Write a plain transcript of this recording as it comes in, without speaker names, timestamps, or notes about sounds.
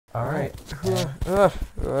Alright.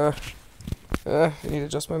 I need to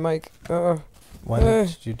adjust my mic. Why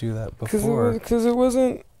did you do that before? Because it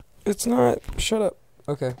wasn't... It's not... Shut up.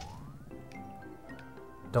 Okay.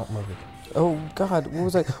 Don't move it. Oh, God. What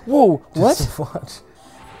was I... Whoa! What? Just watch.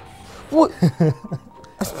 What?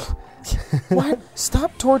 What?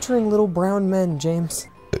 Stop torturing little brown men, James.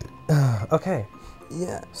 Okay.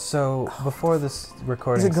 Yeah. So, before this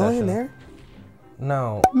recording Is it going session, in there?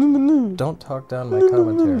 No. No. Don't talk down my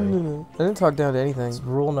commentary. No. I didn't talk down to anything. It's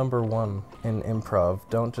rule number 1 in improv.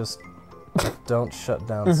 Don't shut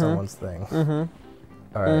down someone's thing.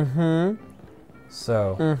 Alright.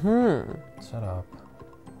 So. Shut up.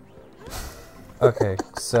 Okay,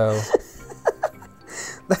 so.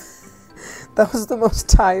 That was the most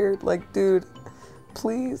tired, like, dude,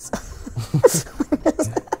 please.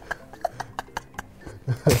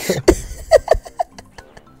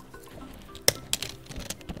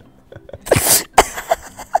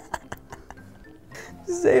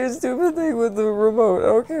 Say a stupid thing with the remote. I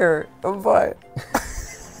don't care. I'm fine.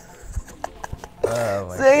 Oh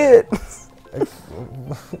my Say it. I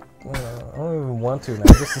don't even want to now,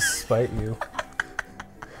 just to spite you.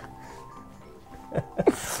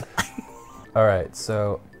 Alright,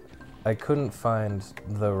 so I couldn't find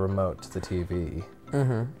the remote to the TV.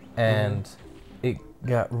 And it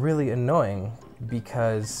got really annoying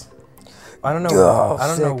because I don't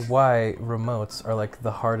know why remotes are like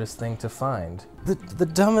the hardest thing to find. The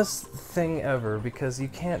dumbest thing ever, because you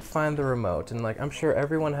can't find the remote, and like I'm sure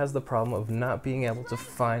everyone has the problem of not being able to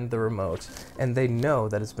find the remote, and they know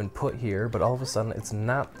that it's been put here, but all of a sudden it's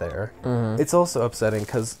not there. It's also upsetting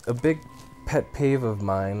because a big pet peeve of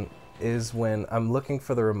mine is when I'm looking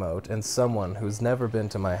for the remote and someone who's never been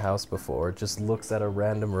to my house before just looks at a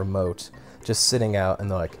random remote just sitting out and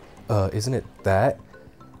they're like, isn't it that?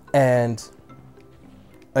 And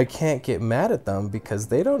I can't get mad at them because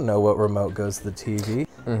they don't know what remote goes to the TV.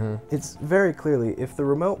 It's very clearly, if the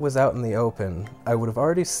remote was out in the open, I would have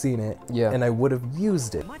already seen it and I would have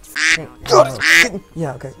used it.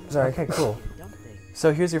 Yeah, okay. Sorry. Okay, cool.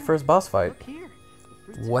 So here's your first boss fight.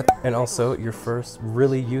 What? And also your first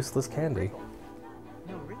really useless candy.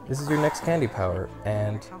 This is your next candy power,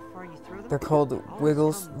 and They're called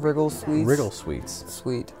Wriggle Sweets? Wriggle Sweets.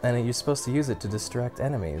 Sweet. And you're supposed to use it to distract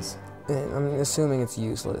enemies. I'm assuming it's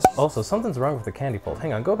useless. Also, something's wrong with the candy pult.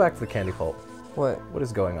 Hang on, go back to the candy pult. What? What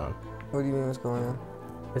is going on? What do you mean what's going on?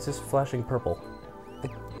 It's just flashing purple.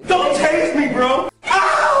 Don't tase me, bro!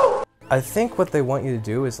 Ow! I think what they want you to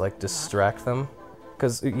do is like distract them.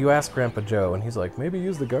 Because you ask Grandpa Joe and he's like, maybe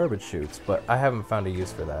use the garbage chutes, but I haven't found a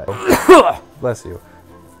use for that. Bless you.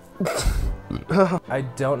 I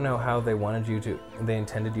don't know how they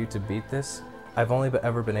intended you to beat this. I've only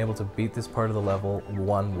ever been able to beat this part of the level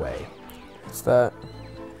one way. What's that?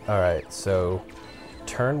 Alright, so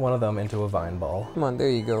turn one of them into a vine ball. Come on, there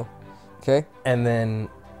you go. Okay. And then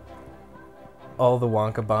all the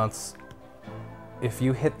Wonka Bonts, if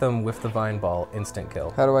you hit them with the vine ball, instant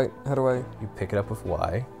kill. How do I? You pick it up with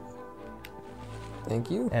Y.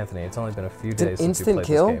 Thank you. Anthony, it's only been a few It's an days since you instant played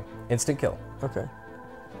kill? this game. Instant kill. Okay.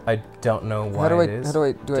 I don't know why How it is. do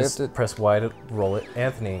I Just have to? press Y to roll it.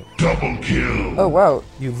 Anthony, Double kill! Oh wow.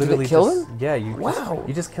 you literally kill just... him? Yeah, you Wow.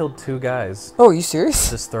 you just killed 2 guys Oh, are you serious?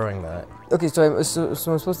 just throwing that. Okay, so I'm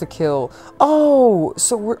supposed to kill. Oh,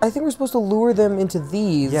 so I think we're supposed to lure them into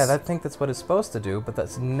these. Yeah, I think that's what it's supposed to do, but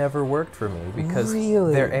that's never worked for me because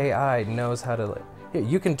Really? their AI knows how to... Like, yeah,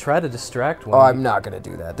 you can try to distract one. Oh, I'm not gonna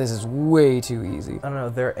do that. This is way too easy. I don't know,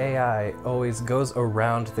 their AI always goes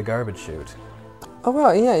around the garbage chute. Oh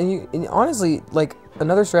wow, yeah, and honestly, like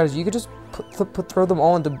another strategy, you could just throw them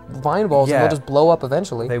all into vine balls and Yeah. they'll just blow up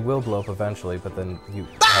eventually. They will blow up eventually, but then you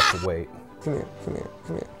have to wait. Come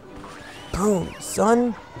here. Boom,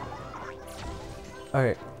 son.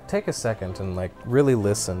 Okay, take a second and like really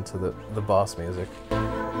listen to the boss music.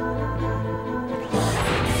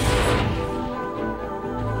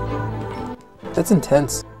 That's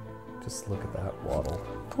intense. Just look at that waddle.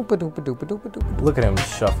 Poopa-doopa-doopa-doopa-doopa. Look at him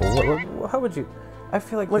shuffle. How would you... I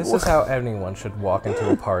feel like this is how anyone should walk into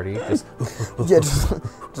a party. Just...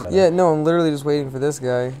 Yeah, no, I'm literally just waiting for this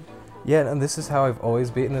guy. Yeah, and this is how I've always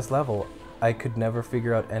beaten this level. I could never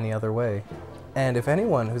figure out any other way. And if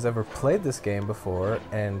anyone who's ever played this game before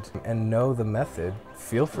and know the method,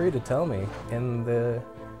 feel free to tell me in the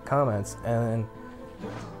comments and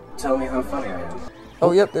tell me how funny I am.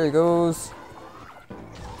 Oh, yep, there he goes.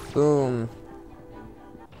 Boom.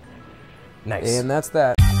 Nice. And that's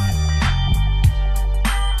that.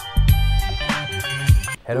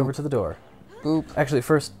 Head over to the door. Boop. Actually,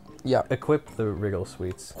 first, Yeah. equip the Wriggle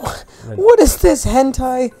Sweets. And then What is this,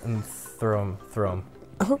 hentai? and throw them.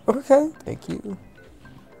 Oh, okay. Thank you.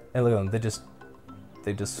 And look at them. They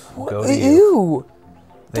just go What? to you. Ew.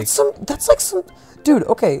 They- That's like some, dude.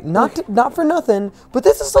 Okay, not for nothing, but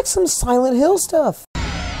this is like some Silent Hill stuff.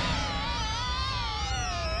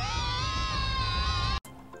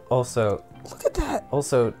 Also, Look at that.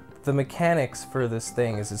 Also, the mechanics for this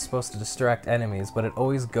thing is it's supposed to distract enemies, but it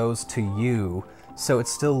always goes to you, so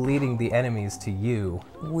it's still leading the enemies to you.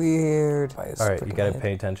 Weird. Alright, you gotta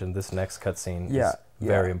pay attention. This next cutscene is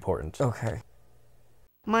very important. Okay.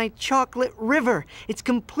 My chocolate river. It's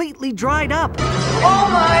completely dried up.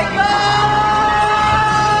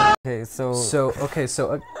 Okay, so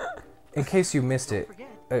So, in case you missed it,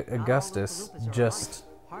 Augustus just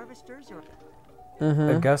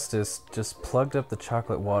plugged up the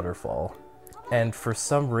chocolate waterfall, and for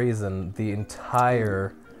some reason, the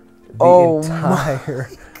entire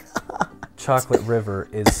chocolate river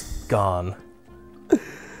is gone.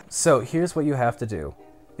 So here's what you have to do.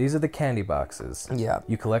 These are the candy boxes. Yeah.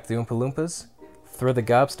 You collect the Oompa Loompas, throw the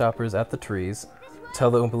gobstoppers at the trees,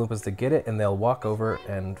 tell the Oompa Loompas to get it, and they'll walk over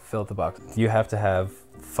and fill the box. You have to have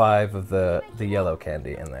 5 of the yellow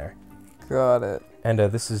candy in there. got it. And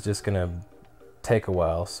this is just gonna take a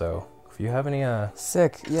while, so if you have any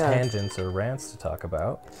Sick. Yeah. tangents or rants to talk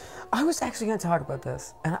about. I was actually gonna talk about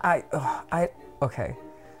this, and okay.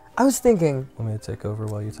 I was thinking. Want me to take over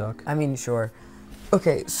while you talk? I mean, sure.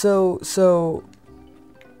 Okay, so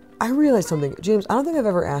I realized something, James. I don't think I've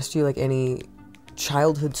ever asked you like any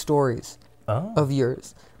childhood stories of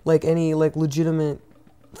yours, like any like legitimate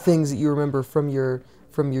things that you remember from your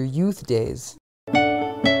youth days.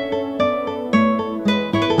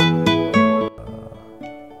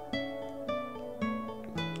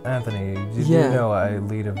 Anthony, you know I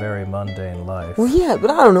lead a very mundane life. Well, yeah, but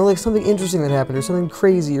I don't know, like something interesting that happened, or something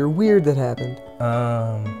crazy or weird that happened.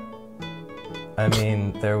 I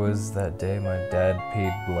mean, there was that day my dad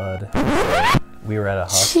peed blood. We were at a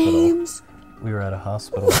hospital. James! We were at a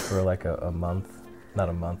hospital for like a month. Not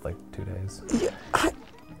a month, like 2 days.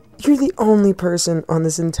 You're the only person on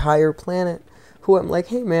this entire planet who I'm like,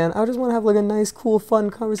 hey man, I just want to have like a nice, cool, fun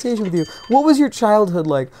conversation with you. What was your childhood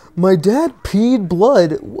like? My dad peed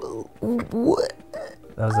blood. What?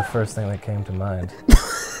 That was the first thing that came to mind.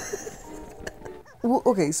 Well,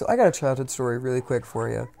 okay, so I got a childhood story really quick for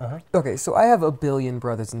you. Okay, so I have a billion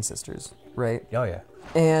brothers and sisters, right? Oh yeah.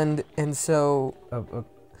 And so I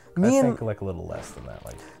think like a little less than that,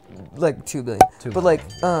 like 2 billion. 2 But billion, like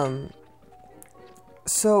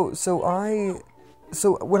So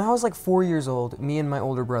when I was like 4 years old, me and my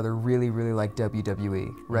older brother really liked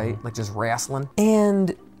WWE, right? Like just wrestling.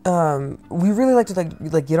 And we really liked to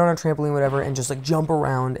like get on a trampoline, whatever, and just like jump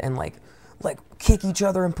around and like kick each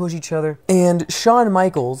other and push each other. And Shawn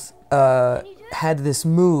Michaels had this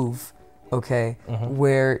move, okay,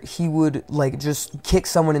 where he would like just kick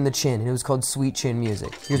someone in the chin, and it was called Sweet Chin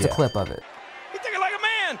Music. Here's a clip of it. He's thinking like a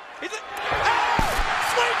man. He's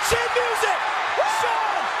sweet chin music.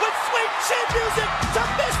 Shawn with sweet chin music to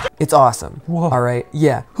Mr. It's awesome. Whoa. All right,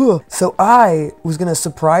 yeah. So I was gonna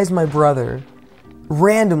surprise my brother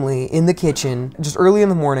randomly in the kitchen, just early in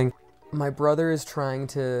the morning. My brother is trying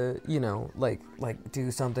to, you know, like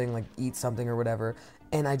do something, like eat something or whatever,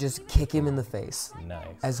 and I just kick him in the face. Nice.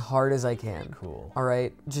 As hard as I can. Cool. All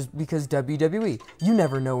right, just because WWE, you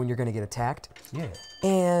never know when you're gonna get attacked. Yeah.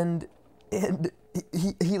 And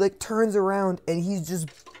he like turns around and he's just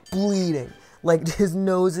bleeding. Like his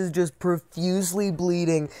nose is just profusely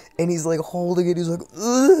bleeding, and he's like holding it. He's like,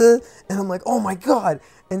 ugh, and I'm like, oh my god!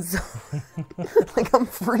 And so, like, I'm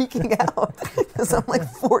freaking out because I'm like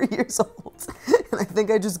 4 years old, and I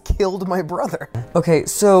think I just killed my brother. Okay,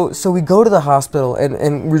 so we go to the hospital,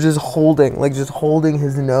 and we're just holding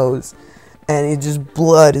his nose, and it just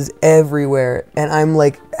blood is everywhere, and I'm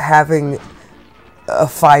like having a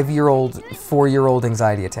 5-year-old, 4-year-old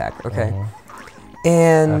anxiety attack. Okay.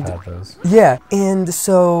 And I've had those. yeah, and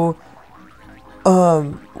so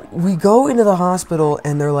we go into the hospital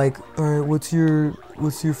and they're like, all right, what's your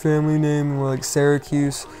family name? And we're like,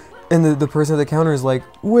 Syracuse. And the person at the counter is like,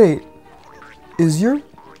 wait, is your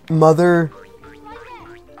mother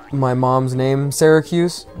my mom's name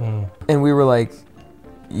Syracuse? And we were like,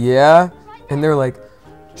 yeah. And they're like,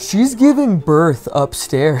 she's giving birth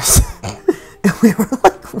upstairs. And we were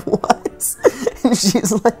like, what? And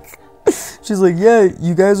she's like, yeah,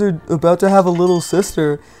 you guys are about to have a little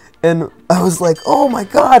sister. And I was like, oh my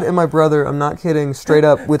god. And my brother, I'm not kidding, straight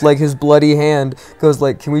up with like his bloody hand goes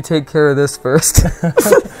like, can we take care of this first?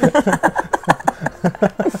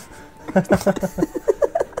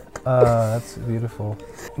 That's beautiful.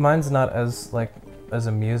 Mine's not as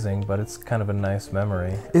amusing, but it's kind of a nice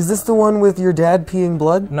memory. Is this the one with your dad peeing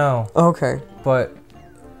blood? No. Okay. But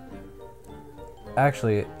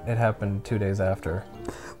Actually, it happened 2 days after.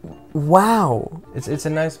 Wow. It's a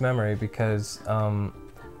nice memory because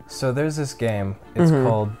so there's this game.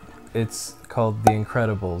 It's called The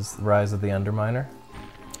Incredibles: Rise of the Underminer.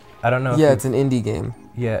 I don't know. Yeah, it's an indie game.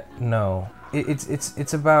 Yeah, no.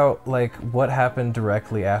 It's about like what happened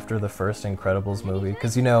directly after the first Incredibles movie,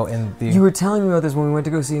 because you know in the You were telling me about this when we went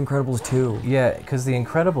to go see Incredibles 2. yeah, because the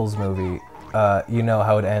Incredibles movie, you know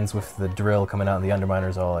how it ends with the drill coming out and the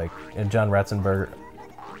Underminer's all like John Ratzenberger.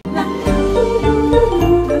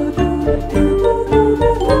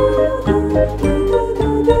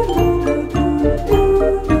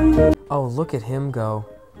 Oh, look at him go.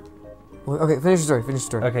 Okay, finish your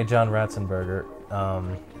story. Okay, John Ratzenberger.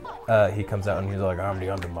 He comes out and he's like, "I'm the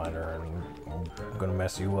Underminer, and I'm gonna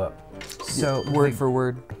mess you up." So Word for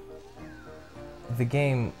word. the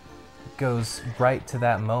game goes right to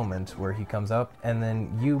that moment where he comes up, and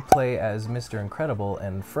then you play as Mr. Incredible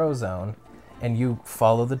and Frozone, and you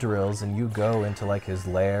follow the drills, and you go into like his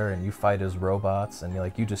lair, and you fight his robots, and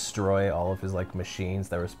you destroy all of his like machines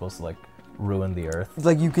that were supposed to like ruin the Earth. It's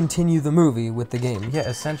like you continue the movie with the game. Yeah,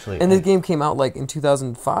 essentially. And this game came out like in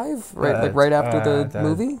 2005, right? Like right after the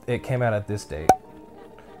movie? It came out at this date.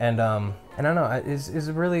 And I don't know, it's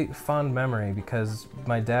a really fond memory because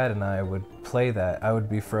my dad and I would play that. I would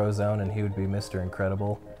be Frozone and he would be Mr.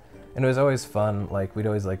 Incredible. And it was always fun, like we'd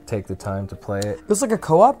always like take the time to play it. It was like a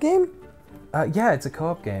co-op game? Yeah, it's a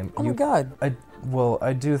co-op game. Oh my god.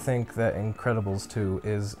 I do think that Incredibles 2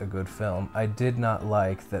 is a good film. I did not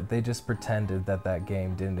like that they just pretended that that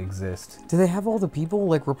game didn't exist. Do they have all the people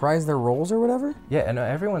like reprise their roles or whatever? Yeah, and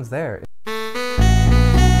everyone's there.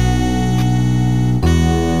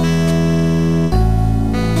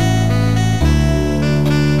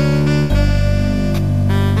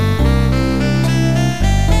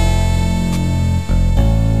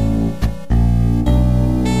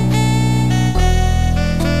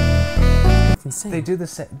 Insane. They do the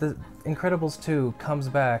same. The Incredibles 2 comes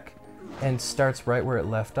back and starts right where it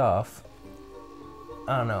left off.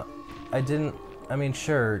 I don't know. I mean,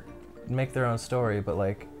 sure, make their own story, but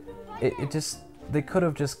like, it just, they could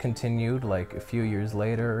have just continued like a few years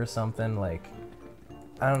later or something. Like,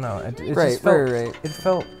 I don't know. It just felt, right. It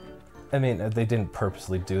felt. I mean, they didn't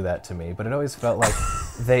purposely do that to me, but it always felt like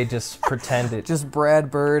they just pretended. Just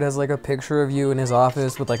Brad Bird has like a picture of you in his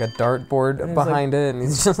office with like a dartboard behind it, and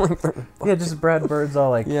he's just like... Yeah, just Brad Bird's all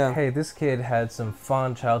like, Yeah. hey, this kid had some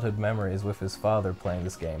fond childhood memories with his father playing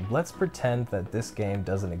this game. Let's pretend that this game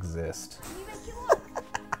doesn't exist.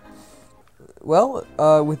 Well,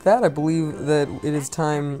 with that, I believe that it is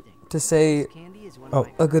time to say Oh,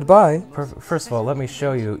 a goodbye. First of all, let me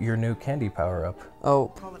show you your new candy power-up.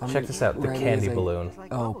 Oh, Check this out, the ready candy as I- balloon.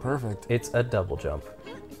 Oh, perfect. It's a double jump.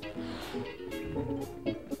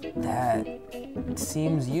 That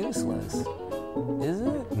seems useless. Is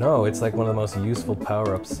it? No, it's like one of the most useful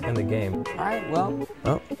power-ups in the game. Alright, well,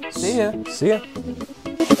 Oh, see ya. see ya.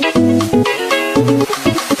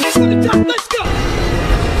 Let's go!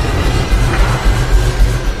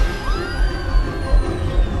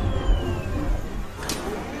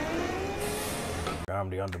 I'm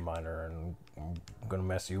the Underminer, and I'm gonna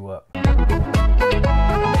mess you up.